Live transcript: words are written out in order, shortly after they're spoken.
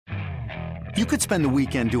You could spend the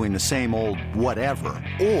weekend doing the same old whatever,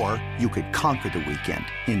 or you could conquer the weekend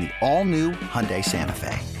in the all-new Hyundai Santa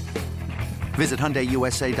Fe. Visit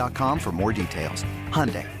HyundaiUSA.com for more details.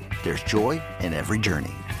 Hyundai, there's joy in every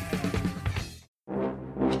journey.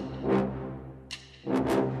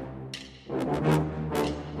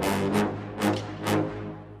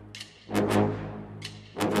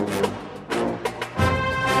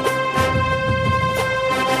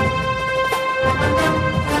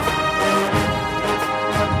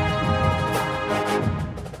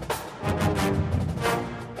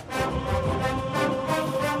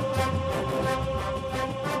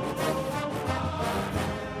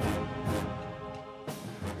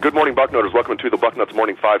 Good morning, Bucknoters. Welcome to the Bucknuts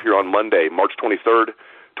Morning Five here on Monday, March 23rd,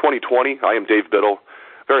 2020. I am Dave Biddle.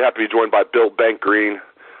 Very happy to be joined by Bill Bank Greene.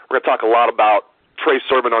 We're going to talk a lot about Trey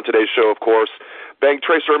Sermon on today's show, of course. Bank,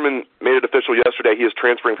 Trey Sermon made it official yesterday. He is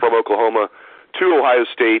transferring from Oklahoma to Ohio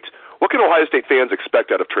State. What can Ohio State fans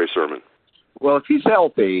expect out of Trey Sermon? Well, if he's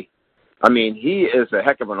healthy, he is a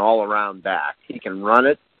heck of an all-around back. He can run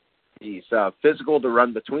it. He's physical to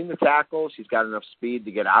run between the tackles. He's got enough speed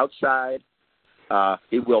to get outside.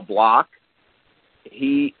 He will block.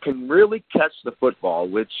 He can really catch the football,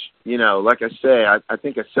 which, like I say, I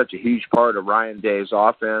think it's such a huge part of Ryan Day's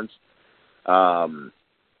offense. Master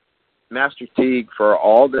Teague, for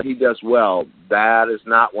all that he does well, that is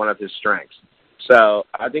not one of his strengths. So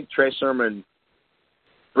I think Trey Sermon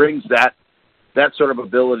brings that sort of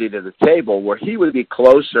ability to the table where he would be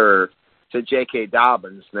closer to J.K.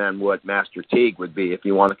 Dobbins than what Master Teague would be if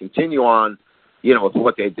you want to continue on, with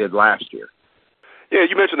what they did last year. Yeah,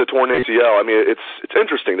 you mentioned the torn ACL. It's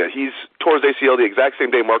interesting that he's tore his ACL the exact same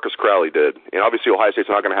day Marcus Crowley did. And obviously Ohio State's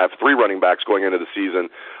not going to have three running backs going into the season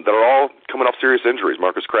that are all coming off serious injuries.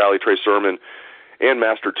 Marcus Crowley, Trey Sermon, and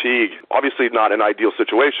Master Teague. Obviously not an ideal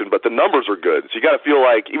situation, but the numbers are good. So you got to feel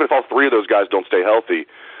like even if all three of those guys don't stay healthy,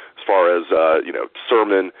 as far as,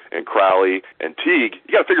 Sermon and Crowley and Teague,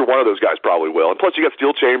 you got to figure one of those guys probably will. And plus you got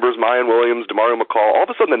Steel Chambers, Mayan Williams, Demario McCall. All of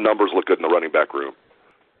a sudden the numbers look good in the running back room.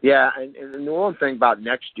 Yeah, and the one thing about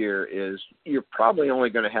next year is you're probably only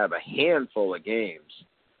going to have a handful of games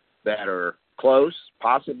that are close,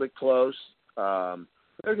 possibly close. There's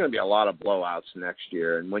going to be a lot of blowouts next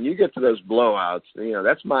year. And when you get to those blowouts,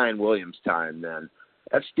 that's Mayan Williams' time then.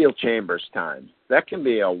 That's Steel Chambers' time. That can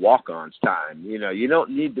be a walk-on's time. You don't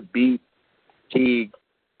need to beat Teague,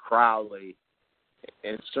 Crowley,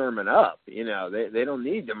 and Sermon up. They don't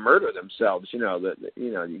need to murder themselves. You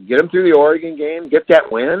get them through the Oregon game, get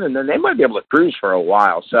that win, and then they might be able to cruise for a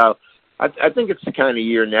while. So I think it's the kind of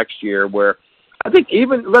year next year where I think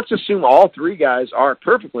even, let's assume all three guys are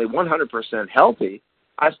perfectly 100% healthy.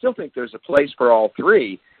 I still think there's a place for all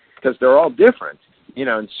three because they're all different.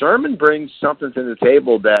 And Sermon brings something to the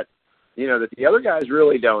table that, that the other guys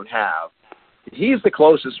really don't have. He's the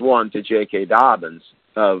closest one to J.K. Dobbins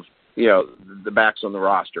of, the backs on the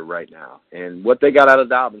roster right now. And what they got out of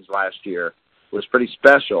Dobbins last year was pretty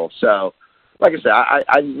special. So, like I said,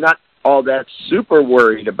 I'm not all that super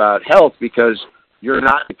worried about health because you're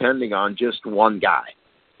not depending on just one guy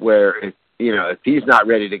where, if he's not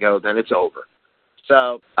ready to go, then it's over.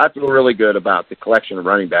 So I feel really good about the collection of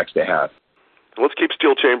running backs they have. Let's keep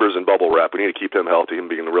Steel Chambers in bubble wrap. We need to keep him healthy and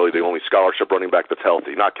being really the only scholarship running back that's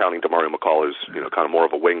healthy, not counting Demario McCall, who's kind of more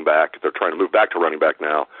of a wing back. They're trying to move back to running back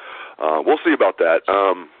now. We'll see about that.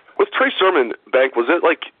 With Trey Sermon, Bank, was it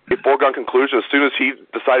like a foregone conclusion as soon as he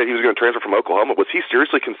decided he was going to transfer from Oklahoma? Was he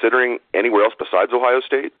seriously considering anywhere else besides Ohio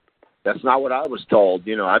State? That's not what I was told.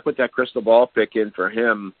 I put that crystal ball pick in for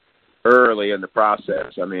him early in the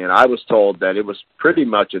process. I was told that it was pretty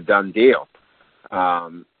much a done deal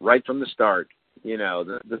right from the start.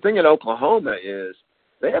 The thing at Oklahoma is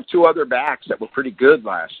they have two other backs that were pretty good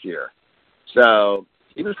last year. So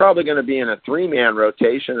he was probably going to be in a three-man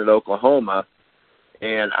rotation at Oklahoma.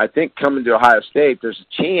 And I think coming to Ohio State, there's a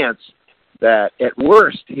chance that at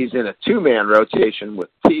worst he's in a two-man rotation with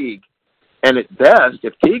Teague. And at best,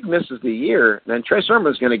 if Teague misses the year, then Trey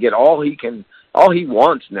Sermon is going to get all he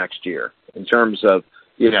wants next year in terms of,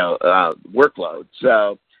 workload.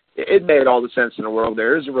 So it made all the sense in the world.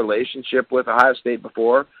 There is a relationship with Ohio State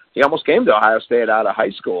before. He almost came to Ohio State out of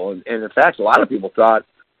high school. And in fact, a lot of people thought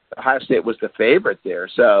Ohio State was the favorite there.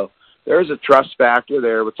 So there's a trust factor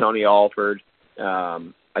there with Tony Alford.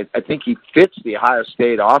 I think he fits the Ohio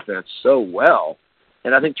State offense so well.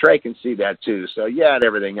 And I think Trey can see that too. So you add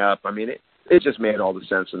everything up. It just made all the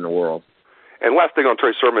sense in the world. And last thing on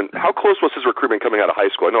Trey Sermon, how close was his recruitment coming out of high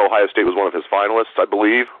school? I know Ohio State was one of his finalists, I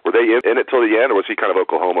believe. Were they in it till the end, or was he kind of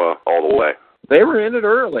Oklahoma all the way? They were in it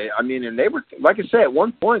early. And they were, like I say, at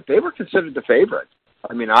one point, they were considered the favorite.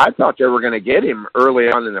 I mean, I thought they were going to get him early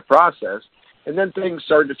on in the process, and then things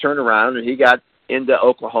started to turn around, and he got into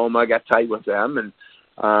Oklahoma, got tight with them, and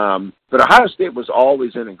but Ohio State was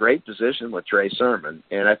always in a great position with Trey Sermon,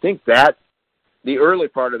 and I think that the early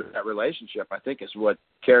part of that relationship, I think, is what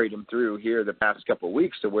carried him through here the past couple of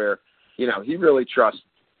weeks to where, you know, he really trusts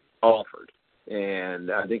Alford,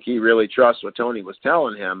 and I think he really trusts what Tony was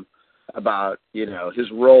telling him about, you know,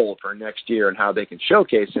 his role for next year and how they can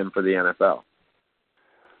showcase him for the NFL.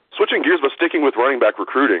 Switching gears, but sticking with running back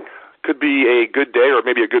recruiting, could be a good day or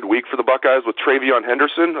maybe a good week for the Buckeyes with TreVeyon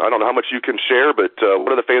Henderson. I don't know how much you can share, but what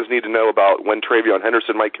do the fans need to know about when TreVeyon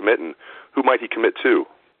Henderson might commit and who might he commit to?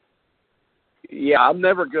 Yeah, I'm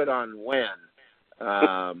never good on when,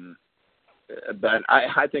 but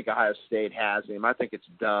I think Ohio State has him. I think it's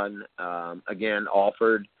done. Again,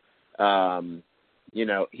 Alford, you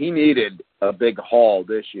know, he needed a big haul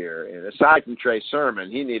this year. And aside from Trey Sermon,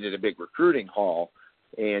 he needed a big recruiting haul.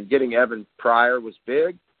 And getting Evan Pryor was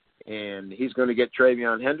big. And he's going to get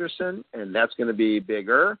TreVeyon Henderson, and that's going to be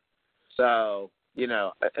bigger. So, you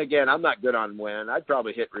know, again, I'm not good on when. I'd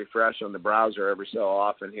probably hit refresh on the browser every so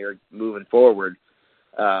often here moving forward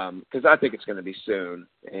because I think it's going to be soon.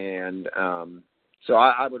 And so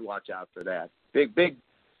I would watch out for that. Big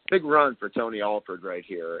run for Tony Alford right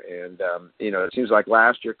here. And, you know, it seems like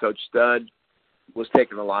last year Coach Stud was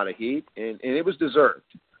taking a lot of heat, and it was deserved.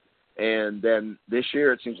 And then this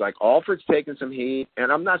year it seems like Alford's taking some heat, and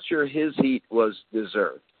I'm not sure his heat was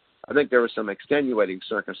deserved. I think there were some extenuating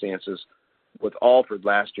circumstances with Alford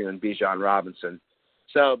last year and Bijan Robinson.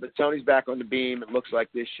 So, but Tony's back on the beam, it looks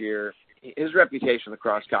like this year. His reputation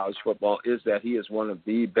across college football is that he is one of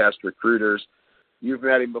the best recruiters. You've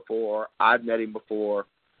met him before. I've met him before.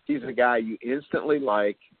 He's a guy you instantly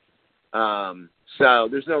like. So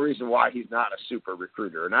there's no reason why he's not a super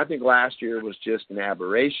recruiter. And I think last year was just an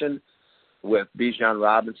aberration with Bijan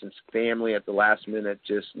Robinson's family at the last minute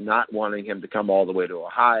just not wanting him to come all the way to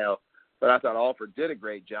Ohio. But I thought Alford did a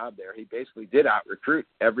great job there. He basically did out-recruit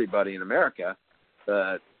everybody in America.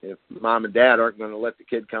 But if mom and dad aren't going to let the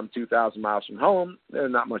kid come 2,000 miles from home,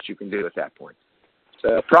 there's not much you can do at that point.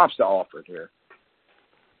 So props to Alford here.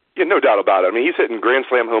 Yeah, no doubt about it. I mean, he's hitting Grand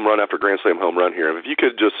Slam home run after Grand Slam home run here. If you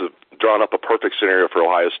could just have drawn up a perfect scenario for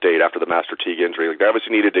Ohio State after the Master Teague injury, like they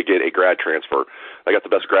obviously needed to get a grad transfer. They got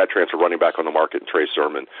the best grad transfer running back on the market in Trey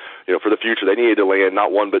Sermon. You know, for the future, they needed to land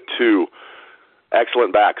not one but two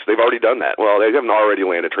excellent backs. They've already done that. Well, they haven't already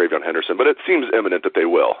landed TreVeyon Henderson, but it seems imminent that they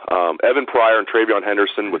will. Evan Pryor and TreVeyon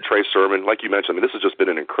Henderson with Trey Sermon, like you mentioned, I mean, this has just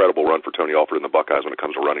been an incredible run for Tony Alford and the Buckeyes when it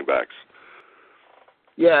comes to running backs.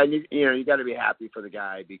 Yeah, and you got to be happy for the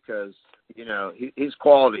guy because, you know, he's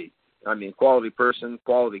quality. I mean, quality person,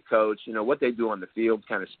 quality coach. You know, what they do on the field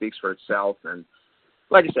kind of speaks for itself. And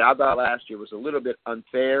like I said, I thought last year was a little bit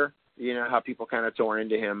unfair, you know, how people kind of tore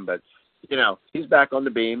into him. But, you know, he's back on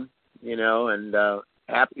the beam, you know, and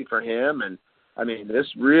happy for him. And, I mean, this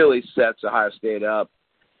really sets Ohio State up,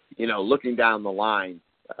 you know, looking down the line,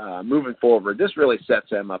 moving forward. This really sets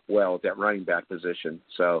them up well at that running back position.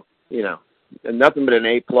 So, you know, and nothing but an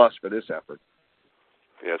A+ for this effort.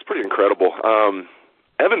 Yeah, it's pretty incredible.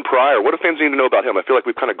 Evan Pryor, what do fans need to know about him? I feel like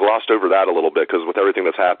we've kind of glossed over that a little bit because with everything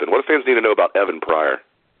that's happened. What do fans need to know about Evan Pryor?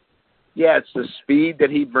 Yeah, it's the speed that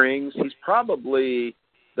he brings. He's probably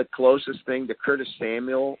the closest thing to Curtis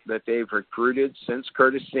Samuel that they've recruited since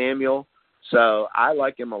Curtis Samuel. So I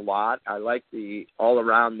like him a lot. I like the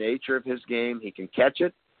all-around nature of his game. He can catch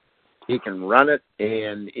it. He can run it.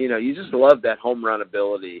 And, you know, you just love that home run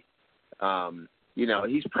ability. You know,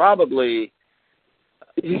 he's a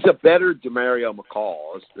better Demario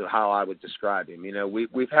McCall is how I would describe him. You know,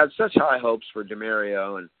 we've had such high hopes for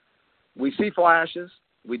Demario, and we see flashes.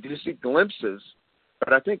 We do see glimpses,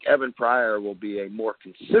 but I think Evan Pryor will be a more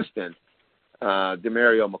consistent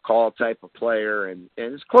Demario McCall type of player, and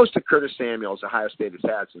it's close to Curtis Samuel as Ohio State has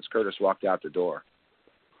had since Curtis walked out the door.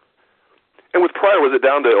 And with Pryor, was it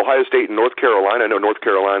down to Ohio State and North Carolina? I know North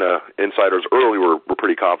Carolina insiders early were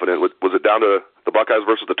pretty confident. Was it down to the Buckeyes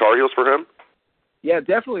versus the Tar Heels for him? Yeah, it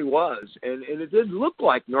definitely was, and it did look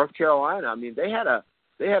like North Carolina. I mean, they had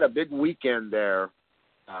a big weekend there,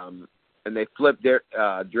 and they flipped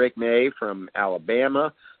Drake May from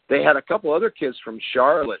Alabama. They had a couple other kids from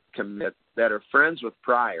Charlotte commit that are friends with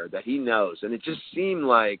Pryor that he knows, and it just seemed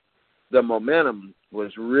like the momentum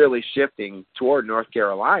was really shifting toward North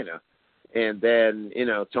Carolina. And then, you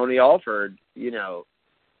know, Tony Alford, you know,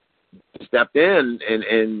 stepped in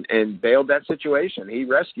and bailed that situation. He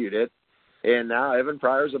rescued it. And now Evan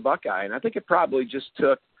Pryor's a Buckeye. And I think it probably just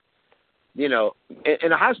took, you know,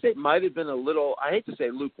 and Ohio State might have been a little, I hate to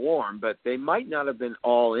say lukewarm, but they might not have been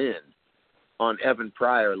all in on Evan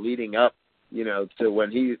Pryor leading up to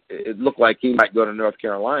when it looked like he might go to North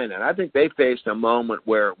Carolina. And I think they faced a moment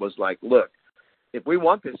where it was like, look, if we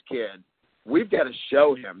want this kid, we've got to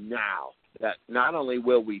show him now that not only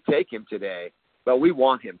will we take him today, but we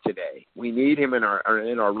want him today. We need him in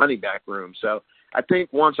our running back room. So I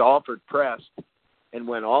think once Alford pressed and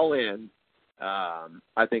went all in,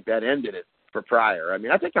 I think that ended it for Pryor. I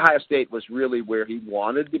mean, I think Ohio State was really where he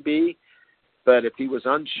wanted to be, but if he was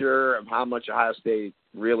unsure of how much Ohio State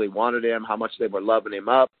really wanted him, how much they were loving him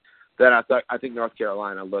up, then I think North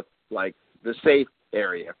Carolina looked like the safe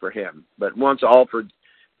area for him. But once Alford,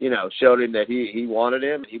 showed him that he wanted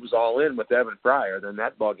him, he was all in with Evan Pryor, then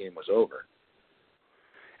that ball game was over.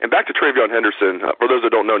 And back to TreVeyon Henderson, for those that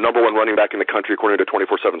don't know, number 1 running back in the country according to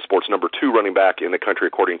 24/7 Sports, number 2 running back in the country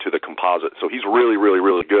according to the composite. So he's really, really,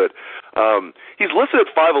 really good. He's listed at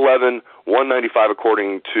 5'11", 195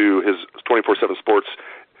 according to his 24/7 Sports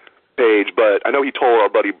page, but I know he told our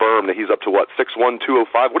buddy Berm that he's up to, 6'1",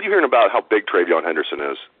 205. What are you hearing about how big TreVeyon Henderson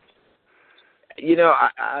is?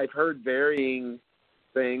 I've heard varying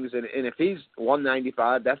things, and if he's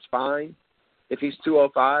 195, that's fine. If he's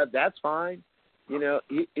 205, that's fine. He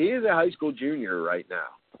is a high school junior right now,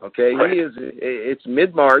 okay? Right. It's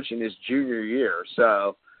mid-March in his junior year,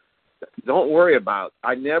 so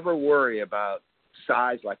I never worry about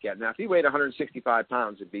size like that. Now, if he weighed 165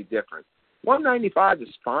 pounds, it'd be different. 195 is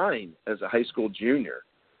fine as a high school junior,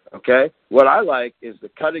 okay? What I like is the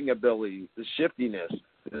cutting ability, the shiftiness,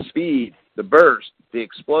 the speed, the burst, the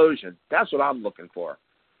explosion. That's what I'm looking for.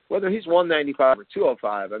 Whether he's 195 or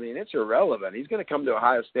 205, I mean, it's irrelevant. He's going to come to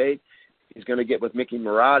Ohio State. He's going to get with Mickey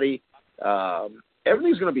Marotti.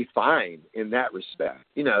 Everything's going to be fine in that respect.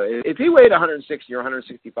 If he weighed 160 or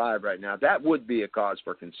 165 right now, that would be a cause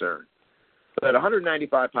for concern. But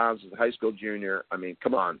 195 pounds as a high school junior, I mean,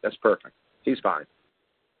 come on, that's perfect. He's fine.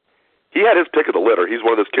 He had his pick of the litter. He's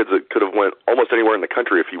one of those kids that could have went almost anywhere in the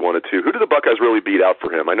country if he wanted to. Who did the Buckeyes really beat out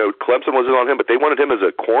for him? I know Clemson was in on him, but they wanted him as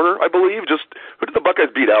a corner, I believe. Just who did the Buckeyes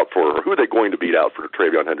beat out for, or who are they going to beat out for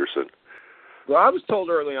TreVeyon Henderson? Well, I was told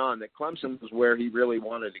early on that Clemson was where he really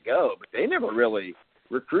wanted to go, but they never really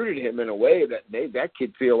recruited him in a way that made that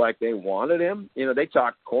kid feel like they wanted him. They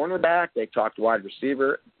talked cornerback, they talked wide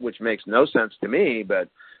receiver, which makes no sense to me, but,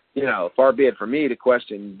 far be it for me to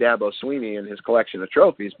question Dabo Swinney and his collection of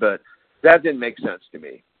trophies, but that didn't make sense to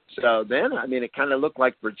me. So then, it kind of looked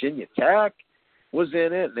like Virginia Tech was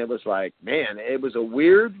in it, and it was like, man, it was a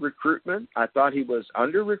weird recruitment. I thought he was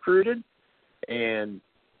under-recruited, and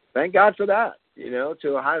thank God for that.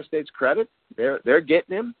 To Ohio State's credit, they're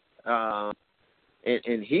getting him, and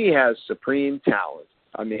he has supreme talent.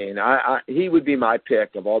 I mean, he would be my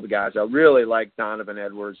pick of all the guys. I really like Donovan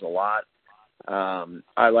Edwards a lot.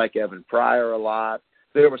 I like Evan Pryor a lot.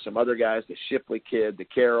 There were some other guys, the Shipley kid, the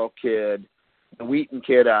Carroll kid, the Wheaton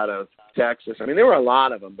kid out of Texas. I mean, there were a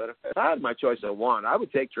lot of them, but if I had my choice of one, I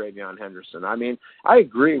would take TreVeyon Henderson. I mean, I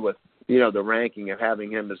agree with, the ranking of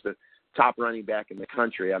having him as the top running back in the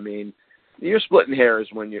country. I mean, you're splitting hairs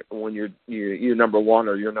when you're number 1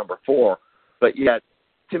 or you're number 4, but yet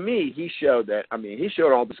to me he showed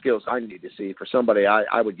all the skills I need to see for somebody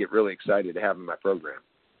I would get really excited to have in my program.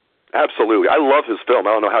 Absolutely. I love his film.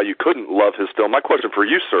 I don't know how you couldn't love his film. My question for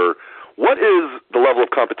you, sir, what is the level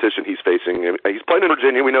of competition he's facing? He's playing in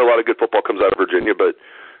Virginia. We know a lot of good football comes out of Virginia, but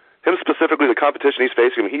him specifically, the competition he's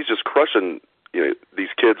facing, he's just crushing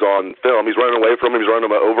these kids on film. He's running away from him. He's running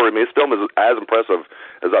them over him. His film is as impressive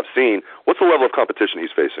as I've seen. What's the level of competition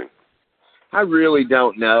he's facing? I really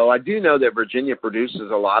don't know. I do know that Virginia produces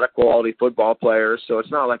a lot of quality football players, so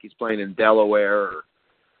it's not like he's playing in Delaware or,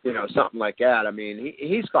 something like that. I mean,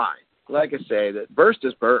 he's fine. Like I say, that burst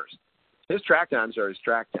is burst. His track times are his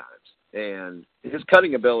track times. And his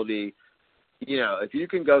cutting ability, if you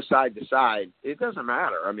can go side to side, it doesn't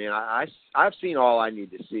matter. I mean, I've seen all I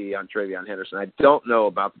need to see on TreVeyon Henderson. I don't know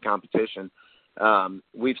about the competition.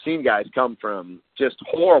 We've seen guys come from just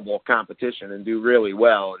horrible competition and do really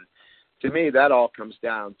well. And to me, that all comes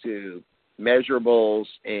down to measurables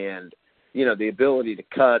and, the ability to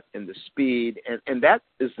cut and the speed. And that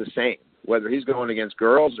is the same, whether he's going against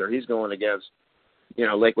girls or he's going against,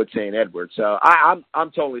 Lakewood St. Edward. So I'm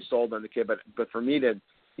totally sold on the kid. But for me to,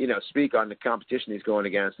 speak on the competition he's going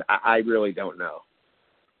against, I really don't know.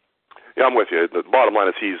 Yeah, I'm with you. The bottom line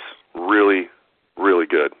is he's really, really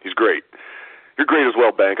good. He's great. You're great as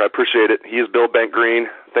well, Bank. I appreciate it. He is Bill Bank Greene.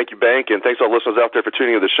 Thank you, Bank, and thanks to all the listeners out there for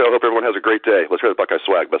tuning in to the show. Hope everyone has a great day. Let's hear the Buckeye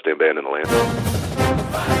swag, best damn band in the land.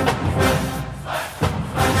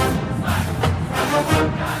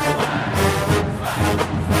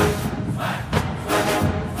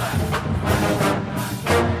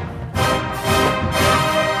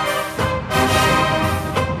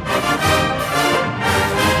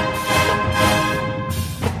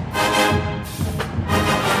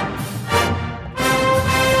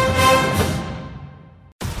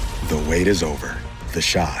 wait is over. The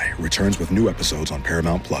Chi returns with new episodes on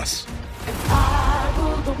Paramount+.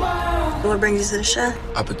 What brings you to the Chi?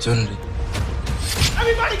 Opportunity.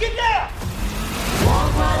 Everybody get down!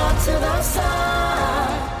 Walk right up to the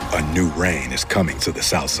side. A new reign is coming to the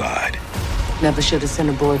South Side. Never should have sent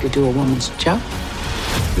a boy to do a woman's job.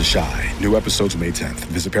 The Chi. New episodes May 10th.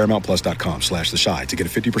 Visit ParamountPlus.com/The Chi to get a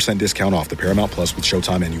 50% discount off the Paramount Plus with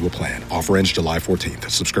Showtime annual plan. Offer ends July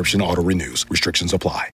 14th. Subscription auto-renews. Restrictions apply.